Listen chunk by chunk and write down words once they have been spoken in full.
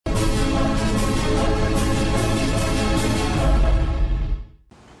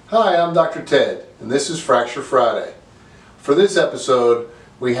Hi, I'm Dr. Ted, and this is Fracture Friday. For this episode,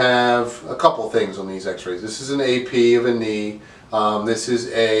 we have a couple things on these x-rays. This is an AP of a knee. This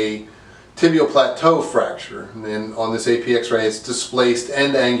is a tibial plateau fracture. And then on this AP x-ray, it's displaced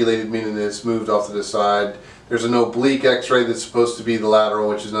and angulated, meaning that it's moved off to the side. There's an oblique x-ray that's supposed to be the lateral,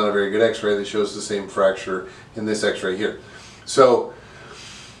 which is not a very good x-ray that shows the same fracture in this x-ray here. So,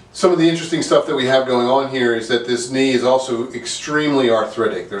 some of the interesting stuff that we have going on here is that this knee is also extremely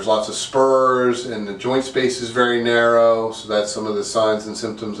arthritic. There's lots of spurs and the joint space is very narrow, so that's some of the signs and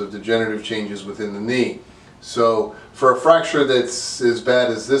symptoms of degenerative changes within the knee. So for a fracture that's as bad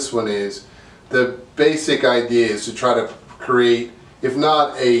as this one is, the basic idea is to try to create, if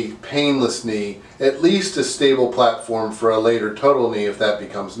not a painless knee, at least a stable platform for a later total knee if that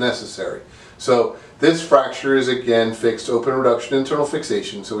becomes necessary. So this fracture is again fixed open reduction internal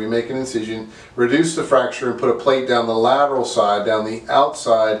fixation. So we make an incision, reduce the fracture, and put a plate down the lateral side, down the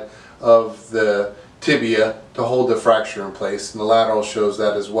outside of the tibia to hold the fracture in place. And the lateral shows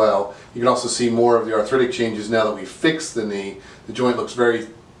that as well. You can also see more of the arthritic changes now that we fixed the knee. The joint looks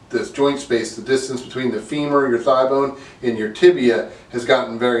this joint space, the distance between the femur, your thigh bone, and your tibia has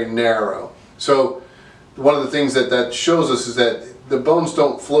gotten very narrow. So one of the things that shows us is that the bones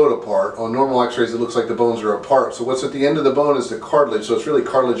don't float apart. On normal x-rays it looks like the bones are apart. So what's at the end of the bone is the cartilage, so it's really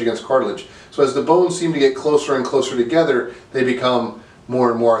cartilage against cartilage. So as the bones seem to get closer and closer together, they become more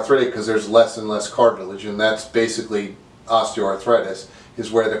and more arthritic because there's less and less cartilage, and that's basically osteoarthritis,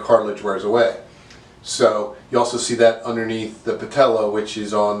 is where the cartilage wears away. So you also see that underneath the patella, which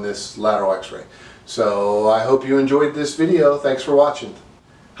is on this lateral x-ray. So I hope you enjoyed this video. Thanks for watching.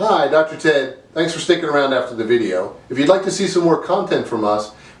 Hi, Dr. Ted. Thanks for sticking around after the video. If you'd like to see some more content from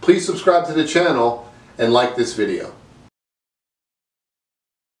us, please subscribe to the channel and like this video.